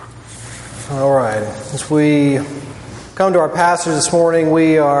All right. As we come to our passage this morning,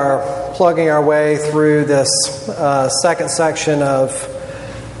 we are plugging our way through this second section of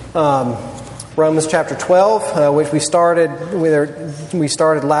Romans chapter 12, which we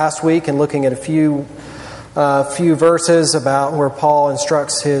started last week, and looking at a few verses about where Paul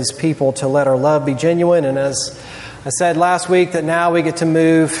instructs his people to let our love be genuine. And as I said last week, that now we get to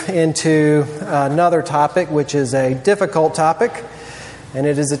move into another topic, which is a difficult topic. And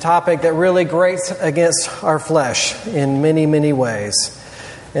it is a topic that really grates against our flesh in many, many ways.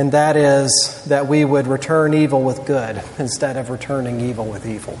 And that is that we would return evil with good instead of returning evil with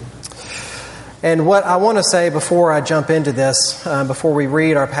evil. And what I want to say before I jump into this, before we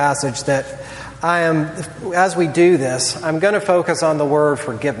read our passage, that as we do this, I'm going to focus on the word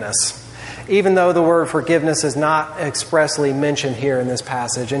forgiveness, even though the word forgiveness is not expressly mentioned here in this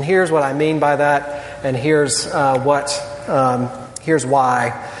passage. And here's what I mean by that, and here's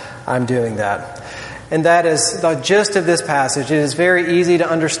why I'm doing that. And that is the gist of this passage. It is very easy to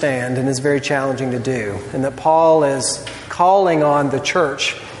understand and is very challenging to do. And that Paul is calling on the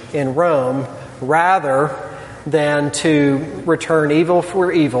church in Rome rather than to return evil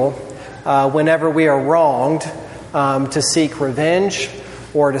for evil whenever we are wronged, to seek revenge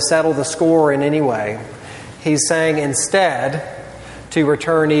or to settle the score in any way. He's saying instead to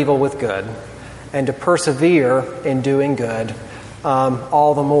return evil with good and to persevere in doing good.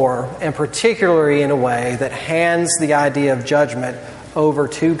 All the more, and particularly in a way that hands the idea of judgment over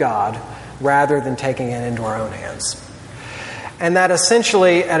to God rather than taking it into our own hands. And that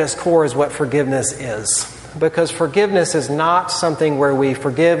essentially at its core is what forgiveness is. Because forgiveness is not something where we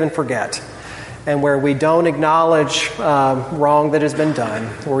forgive and forget, and where we don't acknowledge wrong that has been done,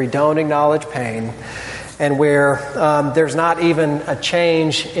 where we don't acknowledge pain, and where there's not even a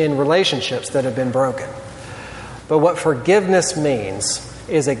change in relationships that have been broken. But what forgiveness means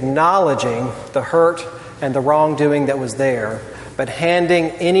is acknowledging the hurt and the wrongdoing that was there, but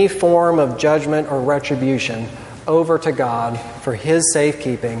handing any form of judgment or retribution over to God for His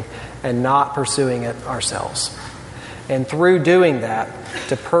safekeeping and not pursuing it ourselves. And through doing that,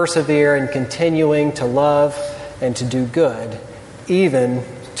 to persevere in continuing to love and to do good, even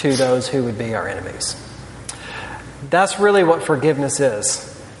to those who would be our enemies. That's really what forgiveness is.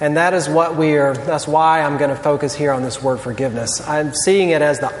 And that's why I'm going to focus here on this word forgiveness. I'm seeing it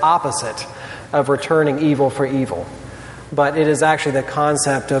as the opposite of returning evil for evil. But it is actually the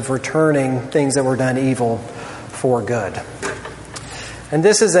concept of returning things that were done evil for good. And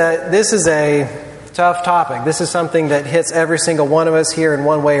this is a tough topic. This is something that hits every single one of us here in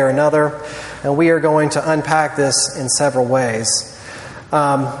one way or another. And we are going to unpack this in several ways.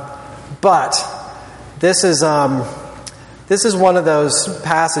 But this is one of those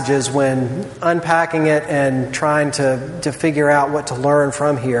passages when unpacking it and trying to figure out what to learn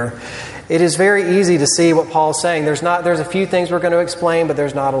from here, it is very easy to see what Paul's saying. There's a few things we're going to explain, but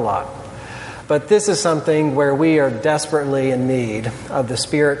there's not a lot. But this is something where we are desperately in need of the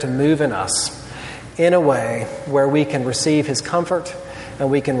Spirit to move in us in a way where we can receive His comfort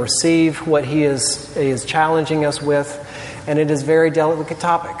and we can receive what He is challenging us with. And it is a very delicate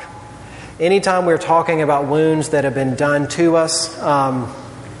topic. Anytime we're talking about wounds that have been done to us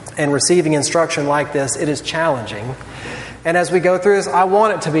and receiving instruction like this, it is challenging. And as we go through this, I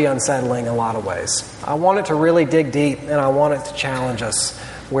want it to be unsettling in a lot of ways. I want it to really dig deep, and I want it to challenge us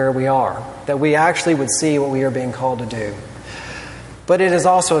where we are, that we actually would see what we are being called to do. But it is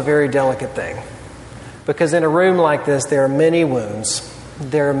also a very delicate thing, because in a room like this, there are many wounds.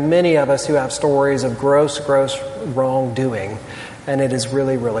 There are many of us who have stories of gross wrongdoing, and it is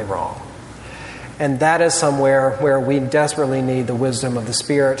really, really wrong. And that is somewhere where we desperately need the wisdom of the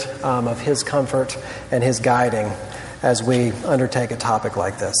Spirit, of His comfort and His guiding as we undertake a topic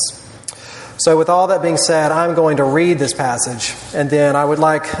like this. So with all that being said, I'm going to read this passage, and then I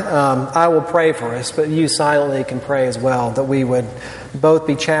will pray for us, but you silently can pray as well, that we would both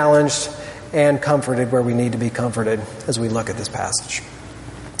be challenged and comforted where we need to be comforted as we look at this passage.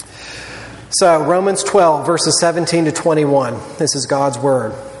 So Romans 12, verses 17 to 21. This is God's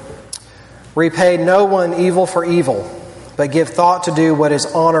Word. Repay no one evil for evil, but give thought to do what is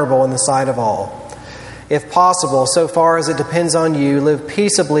honorable in the sight of all. If possible, so far as it depends on you, live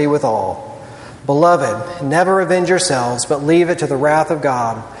peaceably with all. Beloved, never avenge yourselves, but leave it to the wrath of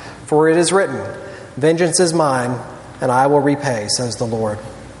God. For it is written, "Vengeance is mine, and I will repay," says the Lord.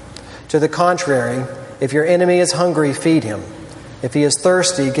 To the contrary, if your enemy is hungry, feed him. If he is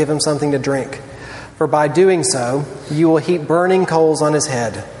thirsty, give him something to drink. For by doing so, you will heap burning coals on his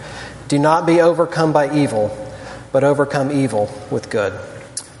head. Do not be overcome by evil, but overcome evil with good.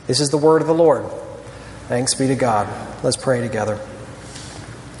 This is the word of the Lord. Thanks be to God. Let's pray together.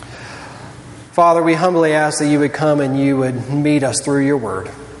 Father, we humbly ask that you would come and you would meet us through your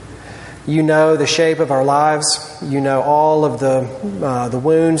word. You know the shape of our lives. You know all of the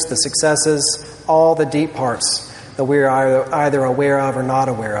wounds, the successes, all the deep parts that we are either aware of or not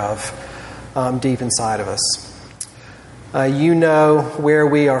aware of deep inside of us. You know where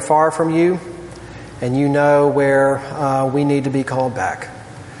we are far from you, and you know where we need to be called back.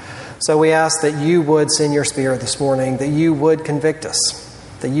 So we ask that you would send your Spirit this morning, that you would convict us,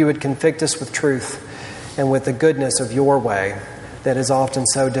 that you would convict us with truth and with the goodness of your way that is often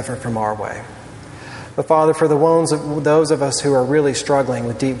so different from our way. But Father, for those of us who are really struggling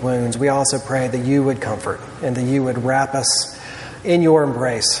with deep wounds, we also pray that you would comfort and that you would wrap us in your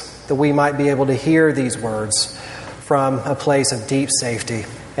embrace, that we might be able to hear these words from a place of deep safety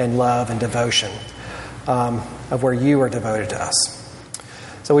and love and devotion of where you are devoted to us.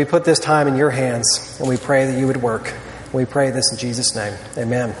 So we put this time in your hands, and we pray that you would work. We pray this in Jesus' name.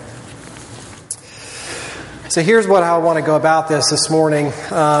 Amen. So here's what I want to go about this morning.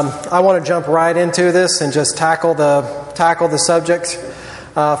 I want to jump right into this and just tackle the subject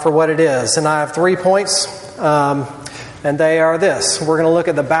for what it is. And I have 3 points, and they are this. We're going to look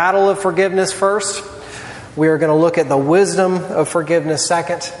at the battle of forgiveness first. We are going to look at the wisdom of forgiveness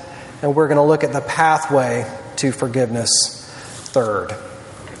second. And we're going to look at the pathway to forgiveness third.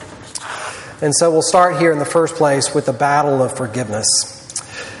 And so we'll start here in the first place with the battle of forgiveness.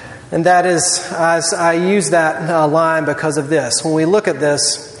 And that is, as I use that line because of this. When we look at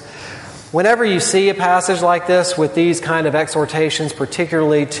this, whenever you see a passage like this with these kind of exhortations,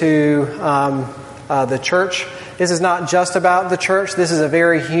 particularly to the church, this is not just about the church. This is a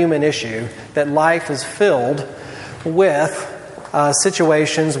very human issue, that life is filled with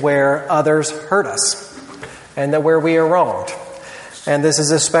situations where others hurt us and that where we are wronged. And this is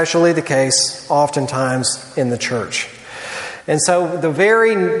especially the case oftentimes in the church. And so the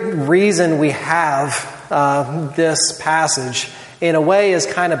very reason we have this passage in a way is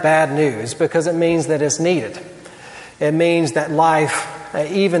kind of bad news, because it means that it's needed. It means that life,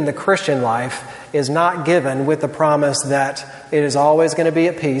 even the Christian life, is not given with the promise that it is always going to be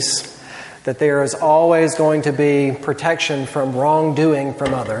at peace, that there is always going to be protection from wrongdoing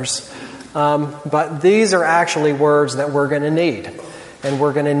from others. But these are actually words that we're going to need, and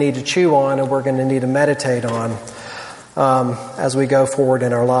we're going to need to chew on, and we're going to need to meditate on as we go forward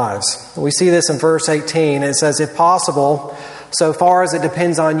in our lives. We see this in verse 18. It says, "If possible, so far as it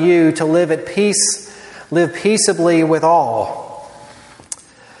depends on you, to live at peace, live peaceably with all."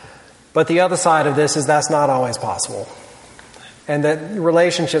 But the other side of this is that's not always possible. And that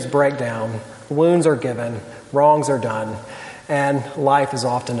relationships break down, wounds are given, wrongs are done, and life is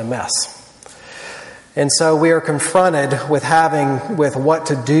often a mess. And so we are confronted with what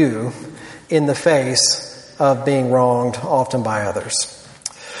to do in the face of being wronged, often by others.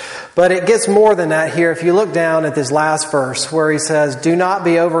 But it gets more than that here. If you look down at this last verse where he says, "Do not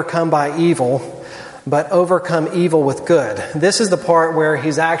be overcome by evil, but overcome evil with good." This is the part where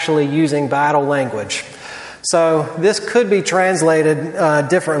he's actually using battle language. So this could be translated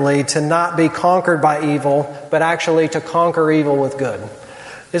differently, to not be conquered by evil, but actually to conquer evil with good.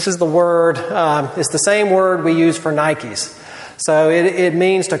 This is the word, it's the same word we use for Nikes. So it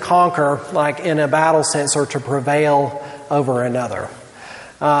means to conquer, like in a battle sense, or to prevail over another.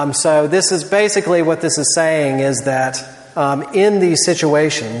 So this is basically what this is saying, is that in these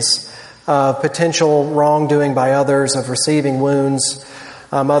situations of potential wrongdoing by others, of receiving wounds,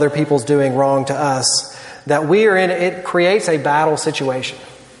 other people's doing wrong to us, that we are in, it creates a battle situation.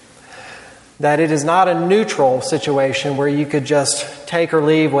 That it is not a neutral situation where you could just take or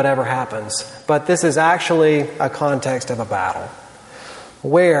leave whatever happens. But this is actually a context of a battle,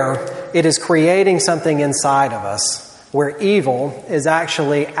 where it is creating something inside of us, where evil is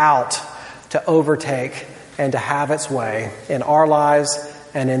actually out to overtake and to have its way in our lives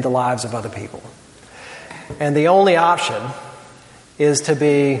and in the lives of other people. And the only option is to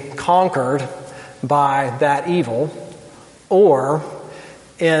be conquered by that evil, or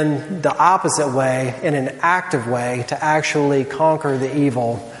in the opposite way, in an active way, to actually conquer the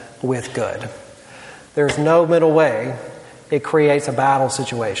evil with good. There's no middle way. It creates a battle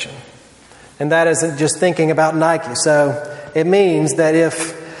situation. And that isn't just thinking about Nike. So it means that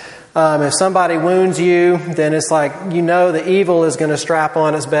if somebody wounds you, then it's like, you know, the evil is going to strap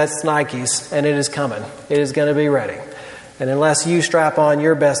on its best Nikes, and it is coming. It is going to be ready. And unless you strap on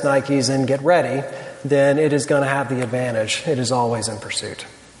your best Nikes and get ready, then it is going to have the advantage. It is always in pursuit.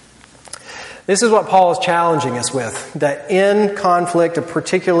 This is what Paul is challenging us with, that in conflict, or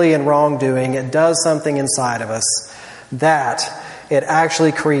particularly in wrongdoing, it does something inside of us that it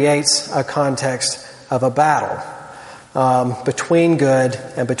actually creates a context of a battle between good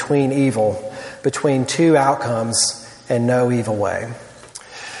and between evil between two outcomes and no evil way.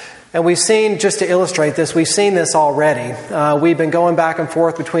 And we've seen, just to illustrate this, we've seen this already. We've been going back and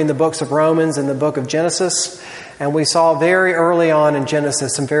forth between the books of Romans and the book of Genesis, and we saw very early on in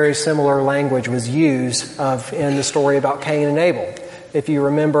Genesis some very similar language was used in the story about Cain and Abel, if you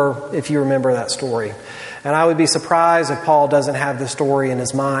remember that story. And I would be surprised if Paul doesn't have the story in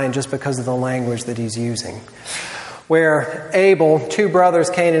his mind just because of the language that he's using. Where Abel, two brothers,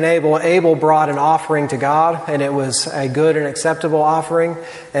 Cain and Abel brought an offering to God, and it was a good and acceptable offering.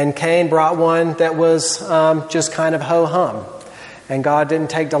 And Cain brought one that was just kind of ho-hum. And God didn't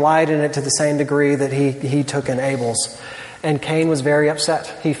take delight in it to the same degree that he took in Abel's. And Cain was very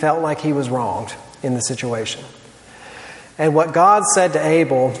upset. He felt like he was wronged in the situation. And what God said to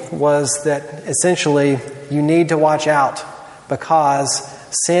Abel was that essentially you need to watch out because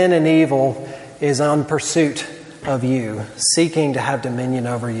sin and evil is on pursuit of you, seeking to have dominion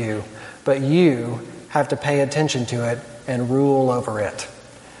over you. But you have to pay attention to it and rule over it.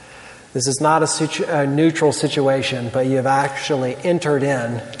 This is not a neutral situation, but you've actually entered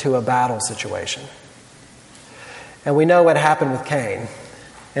into a battle situation. And we know what happened with Cain,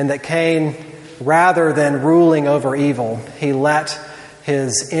 and that Cain, rather than ruling over evil, he let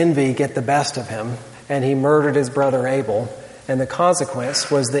his envy get the best of him, and he murdered his brother Abel. And the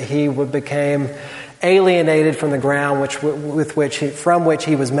consequence was that he became alienated from the ground from which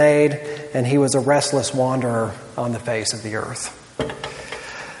he was made, and he was a restless wanderer on the face of the earth.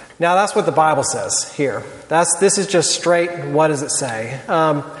 Now that's what the Bible says here. This is just straight, what does it say?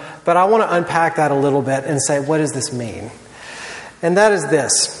 But I want to unpack that a little bit and say, what does this mean? And that is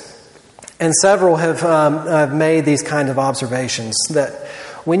this. And several have made these kinds of observations, that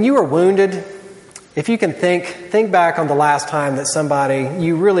when you are wounded, if you can think back on the last time that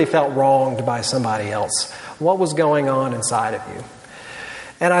you really felt wronged by somebody else. What was going on inside of you?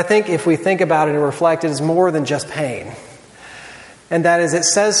 And I think if we think about it and reflect, it is more than just pain. And that is, it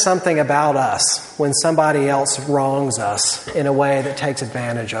says something about us when somebody else wrongs us in a way that takes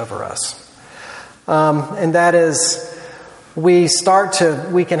advantage over us. And that is, we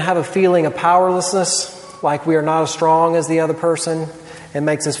can have a feeling of powerlessness, like we are not as strong as the other person. It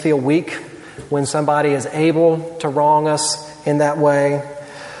makes us feel weak when somebody is able to wrong us in that way.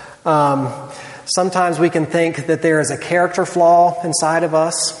 Sometimes we can think that there is a character flaw inside of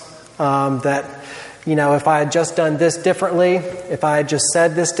us, that, if I had just done this differently, if I had just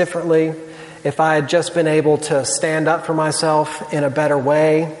said this differently, if I had just been able to stand up for myself in a better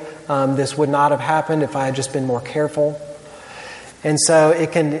way, this would not have happened if I had just been more careful. And so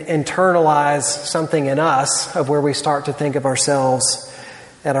it can internalize something in us of where we start to think of ourselves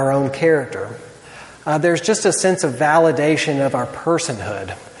and our own character. There's just a sense of validation of our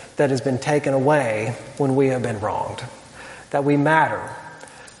personhood that has been taken away when we have been wronged. That we matter.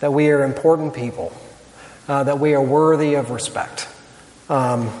 That we are important people. That we are worthy of respect.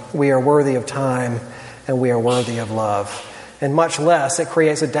 We are worthy of time, and we are worthy of love. And much less, it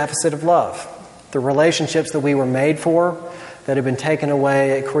creates a deficit of love. The relationships that we were made for, that have been taken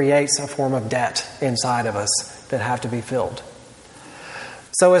away, it creates a form of debt inside of us that have to be filled.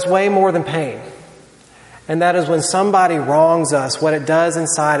 So it's way more than pain. And that is when somebody wrongs us, what it does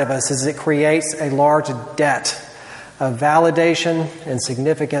inside of us is it creates a large debt of validation and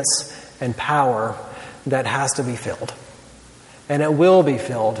significance and power that has to be filled. And it will be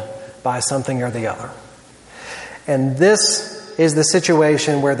filled by something or the other. And this is the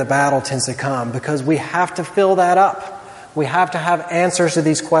situation where the battle tends to come, because we have to fill that up. We have to have answers to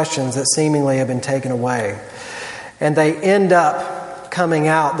these questions that seemingly have been taken away. And they end up coming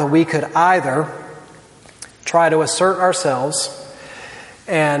out that we could either try to assert ourselves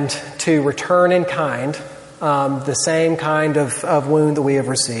and to return in kind the same kind of wound that we have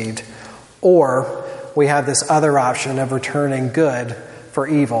received, or we have this other option of returning good for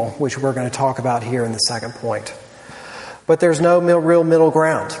evil, which we're going to talk about here in the second point. But there's no real middle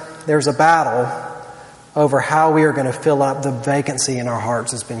ground. There's a battle over how we are going to fill up the vacancy in our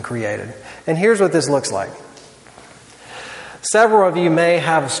hearts that's been created. And here's what this looks like. Several of you may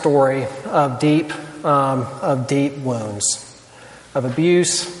have a story of deep wounds, of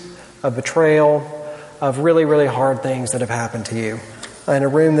abuse, of betrayal, of really, really hard things that have happened to you. In a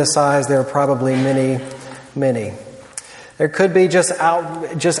room this size, there are probably many, many. There could be just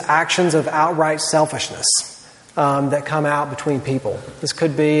actions of outright selfishness that come out between people. This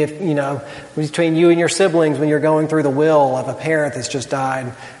could be, between you and your siblings when you're going through the will of a parent that's just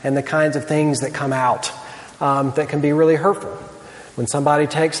died, and the kinds of things that come out that can be really hurtful. When somebody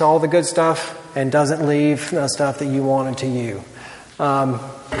takes all the good stuff and doesn't leave the stuff that you wanted to you,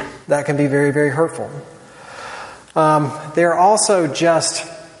 that can be very, very hurtful. There are also just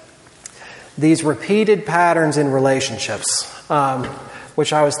these repeated patterns in relationships,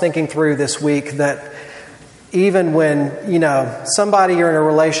 which I was thinking through this week, that even when, somebody you're in a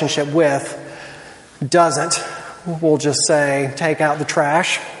relationship with doesn't, we'll just say, take out the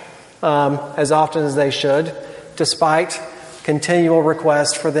trash as often as they should, despite continual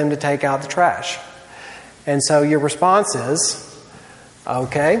requests for them to take out the trash. And so your response is,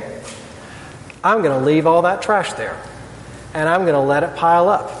 okay, I'm going to leave all that trash there, and I'm going to let it pile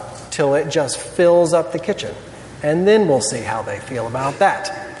up till it just fills up the kitchen, and then we'll see how they feel about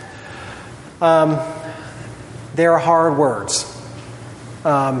that. There are hard words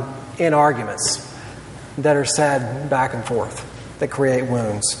in arguments that are said back and forth that create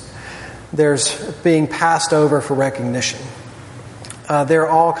wounds. There's being passed over for recognition. There are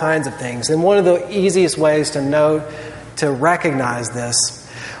all kinds of things. And one of the easiest ways to recognize this,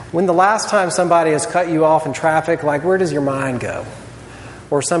 when the last time somebody has cut you off in traffic, like, where does your mind go?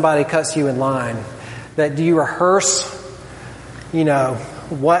 Or somebody cuts you in line, that do you rehearse,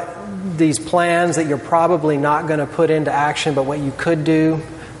 what these plans that you're probably not going to put into action, but what you could do,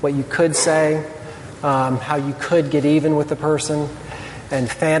 what you could say, how you could get even with the person, and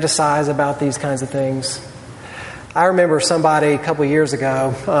fantasize about these kinds of things. I remember somebody a couple of years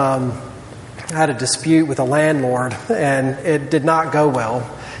ago had a dispute with a landlord, and it did not go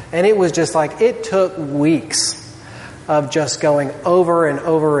well. And it was just like, it took weeks of just going over and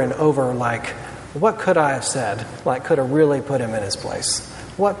over and over, like, what could I have said? Like, could have really put him in his place?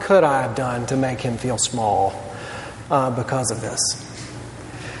 What could I have done to make him feel small because of this?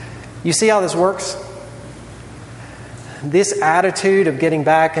 You see how this works? This attitude of getting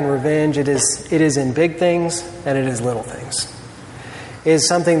back and revenge, it is in big things and it is little things. It is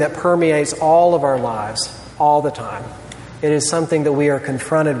something that permeates all of our lives all the time. It is something that we are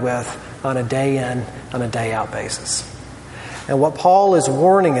confronted with on a day in, on a day out basis. And what Paul is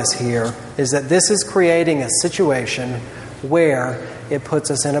warning us here is that this is creating a situation where it puts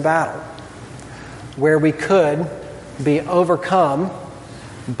us in a battle, where we could be overcome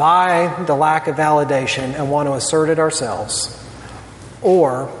by the lack of validation and want to assert it ourselves,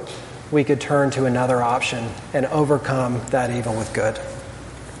 or we could turn to another option and overcome that evil with good.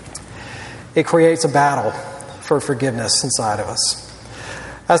 It creates a battle for forgiveness inside of us.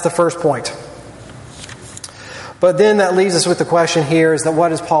 That's the first point. But then that leaves us with the question here is that what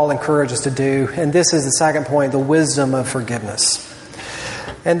does Paul encourage us to do? And this is the second point, the wisdom of forgiveness.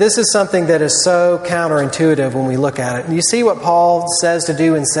 And this is something that is so counterintuitive when we look at it. And you see what Paul says to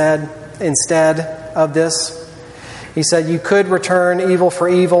do instead of this? He said you could return evil for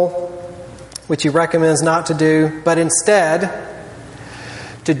evil, which he recommends not to do, but instead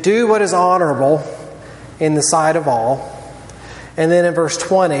to do what is honorable in the sight of all. And then in verse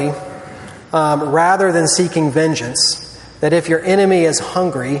 20, rather than seeking vengeance, that if your enemy is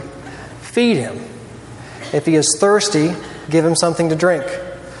hungry, feed him. If he is thirsty, give him something to drink.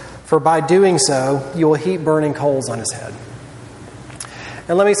 For by doing so, you will heap burning coals on his head.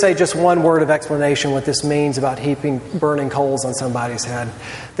 And let me say just one word of explanation what this means about heaping burning coals on somebody's head.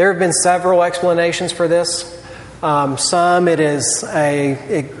 There have been several explanations for this. Some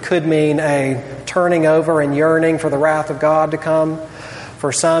it could mean a turning over and yearning for the wrath of God to come.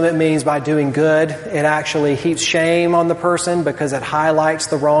 For some, it means by doing good, it actually heaps shame on the person because it highlights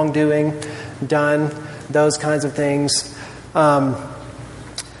the wrongdoing done, those kinds of things.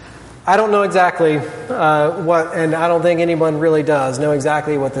 I don't know exactly what, and I don't think anyone really does know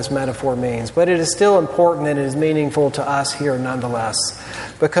exactly what this metaphor means, but it is still important and it is meaningful to us here nonetheless.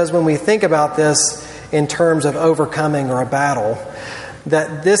 Because when we think about this in terms of overcoming or a battle,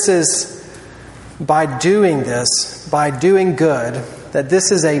 that this is, by doing this, by doing good, that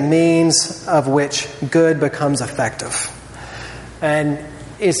this is a means of which good becomes effective. And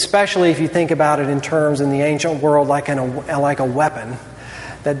especially if you think about it in terms in the ancient world like a weapon,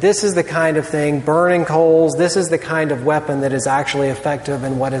 that this is the kind of thing, burning coals, this is the kind of weapon that is actually effective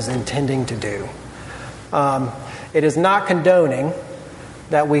in what it's intending to do. It is not condoning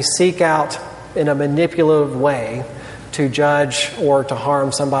that we seek out in a manipulative way to judge or to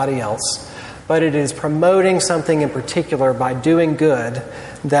harm somebody else, but it is promoting something in particular by doing good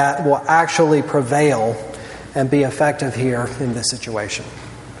that will actually prevail and be effective here in this situation.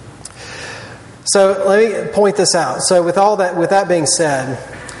 So let me point this out. So with that being said,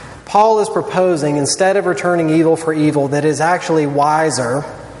 Paul is proposing, instead of returning evil for evil, that it is actually wiser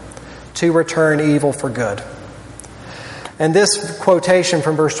to return evil for good. And this quotation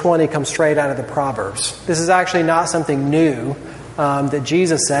from verse 20 comes straight out of the Proverbs. This is actually not something new that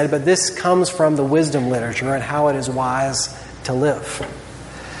Jesus said, but this comes from the wisdom literature and how it is wise to live.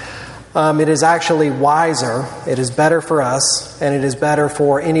 It is actually wiser, it is better for us, and it is better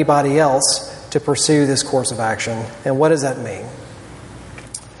for anybody else to pursue this course of action. And what does that mean?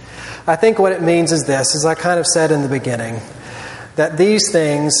 I think what it means is this, as I kind of said in the beginning, that these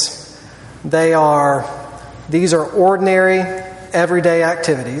things, these are ordinary, everyday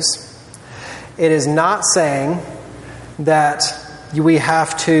activities. It is not saying that we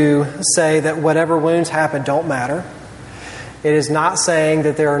have to say that whatever wounds happen don't matter. It is not saying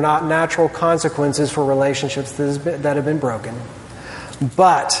that there are not natural consequences for relationships that have been broken.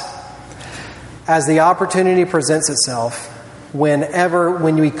 But as the opportunity presents itself,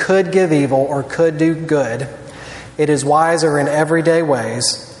 when we could give evil or could do good, it is wiser in everyday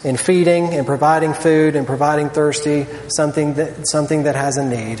ways, in feeding, in providing food, in providing thirsty, something that has a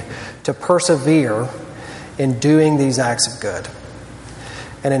need, to persevere in doing these acts of good.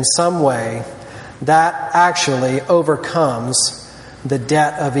 And in some way, that actually overcomes the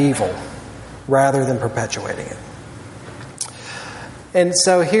debt of evil rather than perpetuating it. And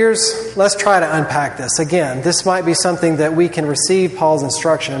so let's try to unpack this. Again, this might be something that we can receive Paul's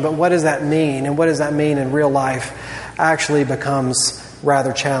instruction, but what does that mean? And what does that mean in real life actually becomes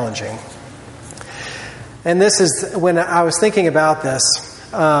rather challenging. And this is, when I was thinking about this,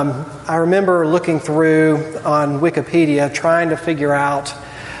 I remember looking through on Wikipedia trying to figure out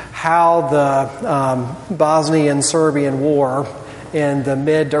how the Bosnian-Serbian War in the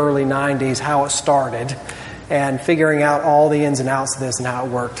mid to early 90s, how it started, and figuring out all the ins and outs of this and how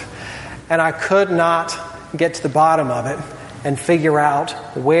it worked. And I could not get to the bottom of it and figure out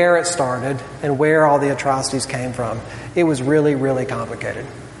where it started and where all the atrocities came from. It was really, really complicated.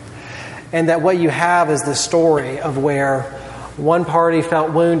 And that what you have is the story of where one party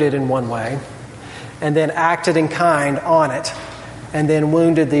felt wounded in one way and then acted in kind on it and then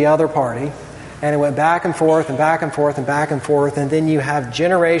wounded the other party. And it went back and forth and back and forth and back and forth. And then you have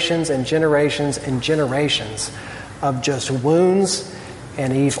generations and generations and generations of just wounds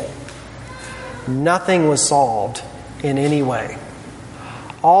and evil. Nothing was solved in any way.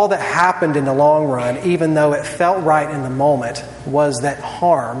 All that happened in the long run, even though it felt right in the moment, was that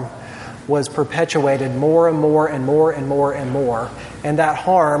harm was perpetuated more and more and more and more and more. And that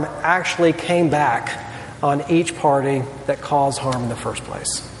harm actually came back on each party that caused harm in the first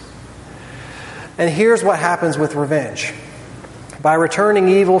place. And here's what happens with revenge. By returning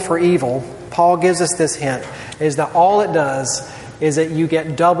evil for evil, Paul gives us this hint, is that all it does is that you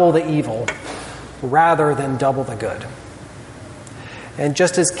get double the evil rather than double the good. And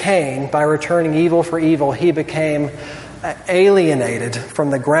just as Cain, by returning evil for evil, he became alienated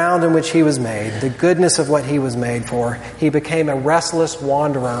from the ground in which he was made, the goodness of what he was made for. He became a restless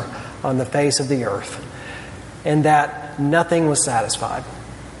wanderer on the face of the earth, and that nothing was satisfied.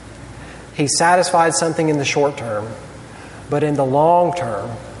 He satisfied something in the short term, but in the long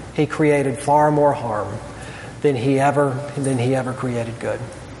term, he created far more harm than he ever created good.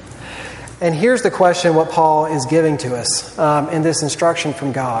 And here's the question what Paul is giving to us in this instruction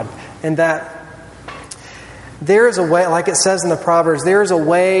from God, and that there is a way, like it says in the Proverbs, there is a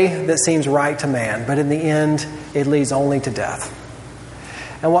way that seems right to man, but in the end, it leads only to death.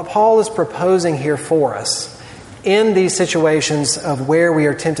 And what Paul is proposing here for us in these situations of where we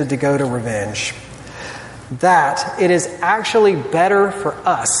are tempted to go to revenge, that it is actually better for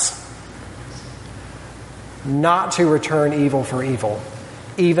us not to return evil for evil,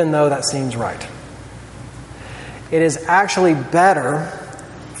 even though that seems right. It is actually better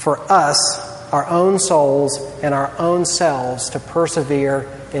for us, our own souls, and our own selves to persevere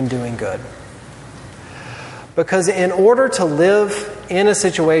in doing good. Because in order to live in a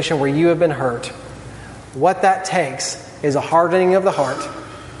situation where you have been hurt, what that takes is a hardening of the heart,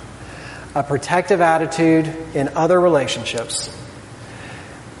 a protective attitude in other relationships.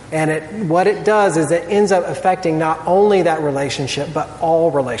 And what it does is it ends up affecting not only that relationship, but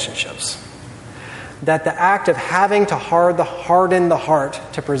all relationships. That the act of having to harden the heart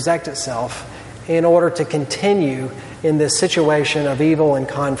to protect itself in order to continue in this situation of evil and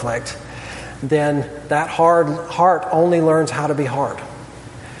conflict, then that hard heart only learns how to be hard.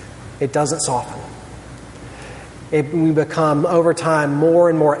 It doesn't soften. We become, over time, more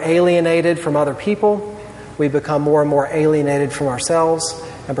and more alienated from other people. We become more and more alienated from ourselves.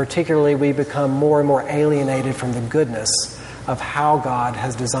 And particularly, we become more and more alienated from the goodness of how God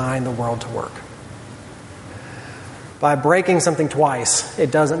has designed the world to work. By breaking something twice, it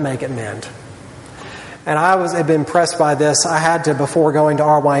doesn't make it mend. And had been impressed by this. I had to, before going to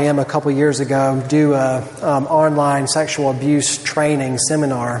RYM a couple years ago, do a online sexual abuse training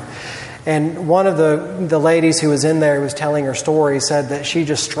seminar. And one of the ladies who was in there, who was telling her story, said that she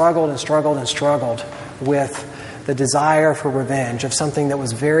just struggled and struggled and struggled with the desire for revenge of something that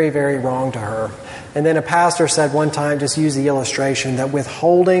was very, very wrong to her. And then a pastor said one time, just use the illustration, that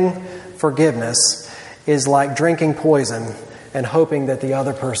withholding forgiveness is like drinking poison and hoping that the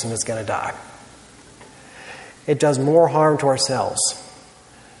other person is going to die. It does more harm to ourselves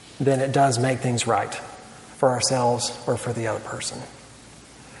than it does make things right for ourselves or for the other person.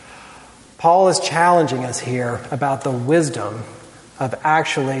 Paul is challenging us here about the wisdom of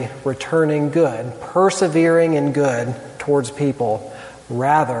actually returning good, persevering in good towards people,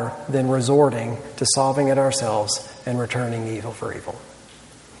 rather than resorting to solving it ourselves and returning evil for evil.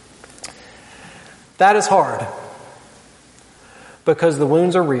 That is hard, because the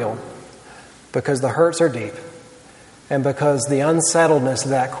wounds are real, because the hurts are deep, and because the unsettledness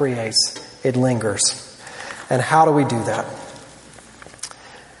that creates, it lingers. And how do we do that?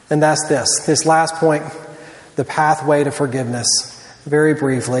 And that's this last point, the pathway to forgiveness. Very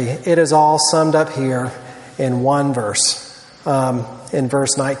briefly, it is all summed up here in one verse. In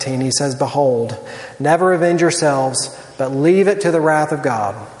verse 19, he says, "Behold, never avenge yourselves, but leave it to the wrath of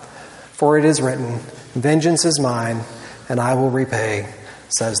God. For it is written, 'Vengeance is mine, and I will repay,'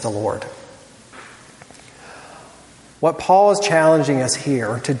 says the Lord." What Paul is challenging us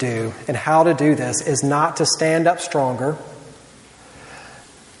here to do, and how to do this, is not to stand up stronger,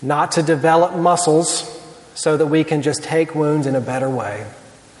 not to develop muscles so that we can just take wounds in a better way.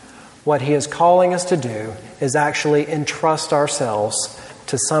 What he is calling us to do is actually entrust ourselves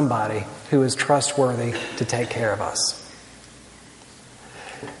to somebody who is trustworthy to take care of us.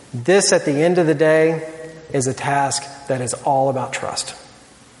 This, at the end of the day, is a task that is all about trust.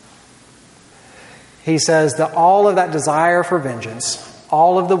 He says that all of that desire for vengeance,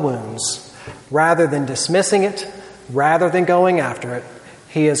 all of the wounds, rather than dismissing it, rather than going after it,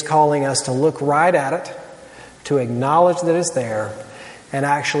 he is calling us to look right at it, to acknowledge that it's there, and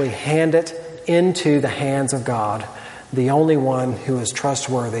actually hand it into the hands of God, the only one who is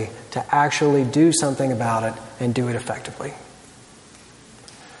trustworthy to actually do something about it and do it effectively.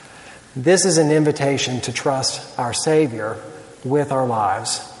 This is an invitation to trust our Savior with our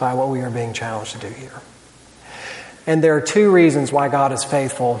lives by what we are being challenged to do here. And there are two reasons why God is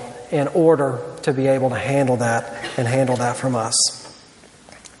faithful in order to be able to handle that and handle that from us.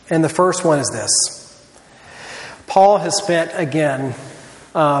 And the first one is this. Paul has spent, again,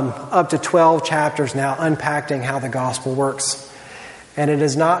 up to 12 chapters now unpacking how the gospel works. And it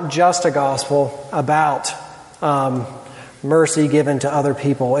is not just a gospel about mercy given to other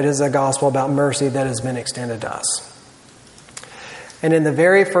people. It is a gospel about mercy that has been extended to us. And in the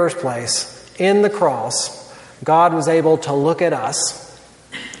very first place, in the cross, God was able to look at us,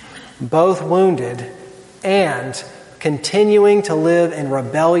 both wounded and continuing to live in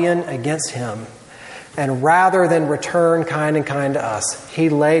rebellion against Him. And rather than return kind to us, He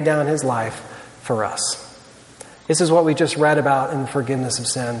laid down His life for us. This is what we just read about in forgiveness of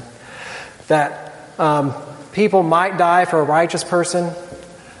sin. That people might die for a righteous person,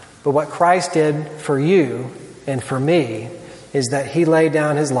 but what Christ did for you and for me is that He laid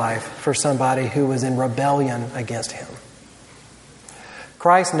down His life for somebody who was in rebellion against Him.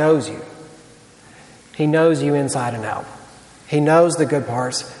 Christ knows you. He knows you inside and out. He knows the good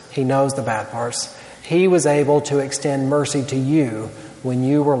parts. He knows the bad parts. He was able to extend mercy to you when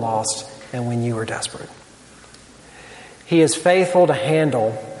you were lost and when you were desperate. He is faithful to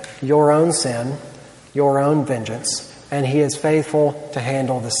handle your own sin, your own vengeance, and He is faithful to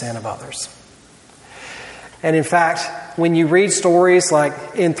handle the sin of others. And in fact, when you read stories like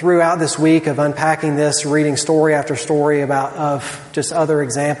throughout this week of unpacking this, reading story after story of just other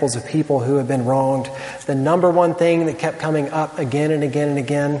examples of people who have been wronged, the number one thing that kept coming up again and again and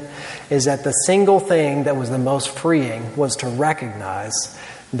again is that the single thing that was the most freeing was to recognize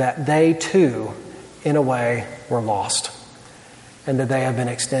that they too, in a way, were lost and that they have been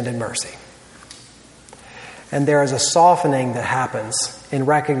extended mercy. And there is a softening that happens in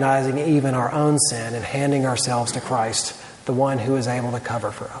recognizing even our own sin and handing ourselves to Christ, the one who is able to cover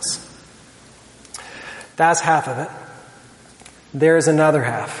for us. That's half of it. There is another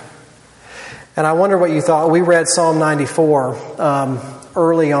half. And I wonder what you thought. We read Psalm 94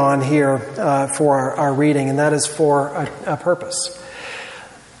 early on here for our reading, and that is for a purpose.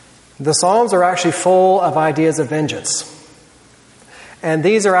 The Psalms are actually full of ideas of vengeance. And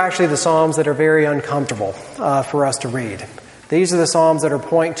these are actually the Psalms that are very uncomfortable for us to read. These are the Psalms that are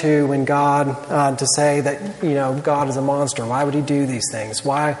point to when God, to say that, God is a monster. Why would He do these things?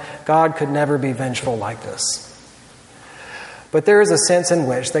 Why God could never be vengeful like this. But there is a sense in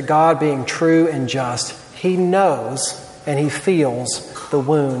which that God, being true and just, He knows and He feels the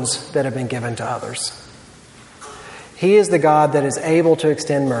wounds that have been given to others. He is the God that is able to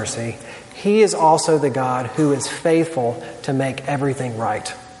extend mercy. He is also the God who is faithful to make everything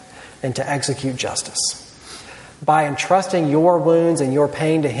right and to execute justice. By entrusting your wounds and your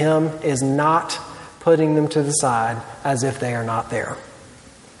pain to Him is not putting them to the side as if they are not there.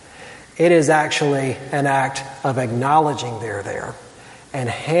 It is actually an act of acknowledging they're there and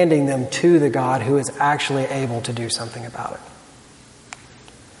handing them to the God who is actually able to do something about it.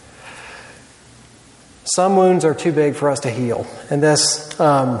 Some wounds are too big for us to heal. And this,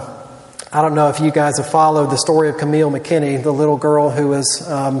 I don't know if you guys have followed the story of Camille McKinney, the little girl who was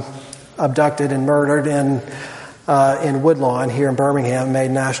abducted and murdered in Woodlawn here in Birmingham, made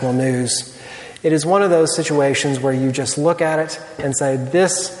national news. It is one of those situations where you just look at it and say,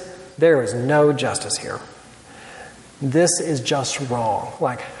 there is no justice here. This is just wrong.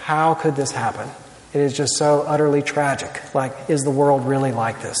 Like, how could this happen? It is just so utterly tragic. Like, is the world really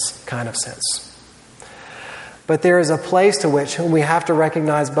like this kind of sense? But there is a place to which we have to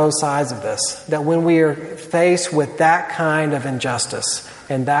recognize both sides of this. That when we are faced with that kind of injustice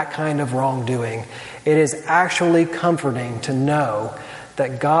and that kind of wrongdoing, it is actually comforting to know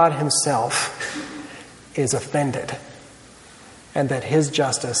that God Himself is offended and that His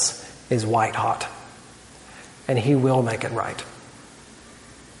justice is white hot and He will make it right.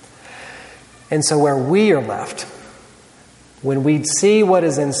 And so where we are left, when we see what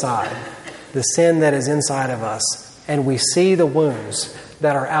is inside, the sin that is inside of us, and we see the wounds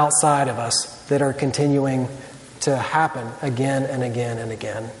that are outside of us that are continuing to happen again and again and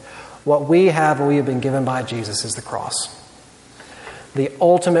again, what we have been given by Jesus is the cross. The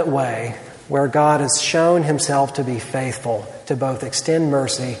ultimate way where God has shown Himself to be faithful to both extend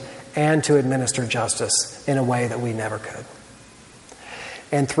mercy and to administer justice in a way that we never could.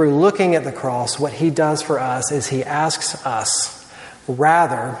 And through looking at the cross, what He does for us is He asks us,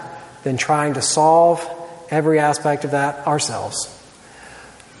 rather than trying to solve every aspect of that ourselves,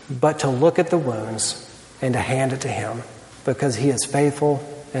 but to look at the wounds and to hand it to Him, because He is faithful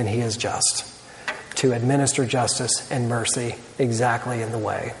and He is just to administer justice and mercy exactly in the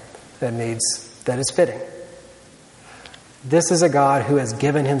way that is fitting. This is a God who has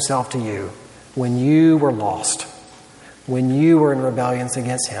given Himself to you when you were lost, when you were in rebellion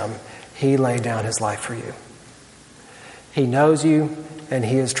against Him. He laid down His life for you. He knows you, and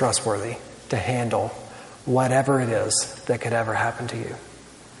He is trustworthy to handle whatever it is that could ever happen to you.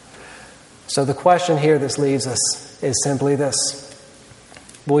 So the question here this leaves us is simply this: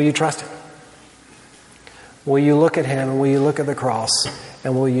 will you trust Him? Will you look at Him, and will you look at the cross,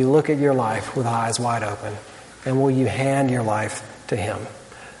 and will you look at your life with eyes wide open, and will you hand your life to Him,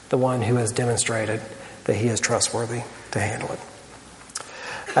 the one who has demonstrated that He is trustworthy to handle it?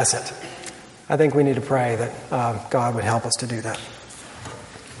 That's it. I think we need to pray that God would help us to do that.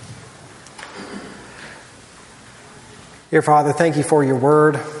 Dear Father, thank You for Your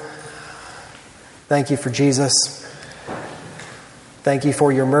word. Thank You for Jesus. Thank You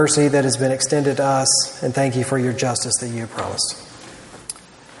for Your mercy that has been extended to us, and thank You for Your justice that You have promised.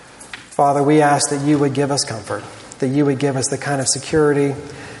 Father, we ask that You would give us comfort, that You would give us the kind of security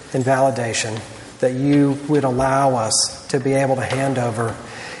and validation, that You would allow us to be able to hand over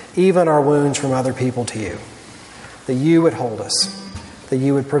even our wounds from other people to You, that You would hold us, that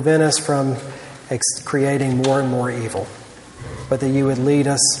You would prevent us from creating more and more evil, but that You would lead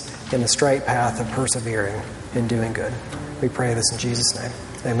us in the straight path of persevering and doing good. We pray this in Jesus' name.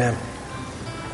 Amen.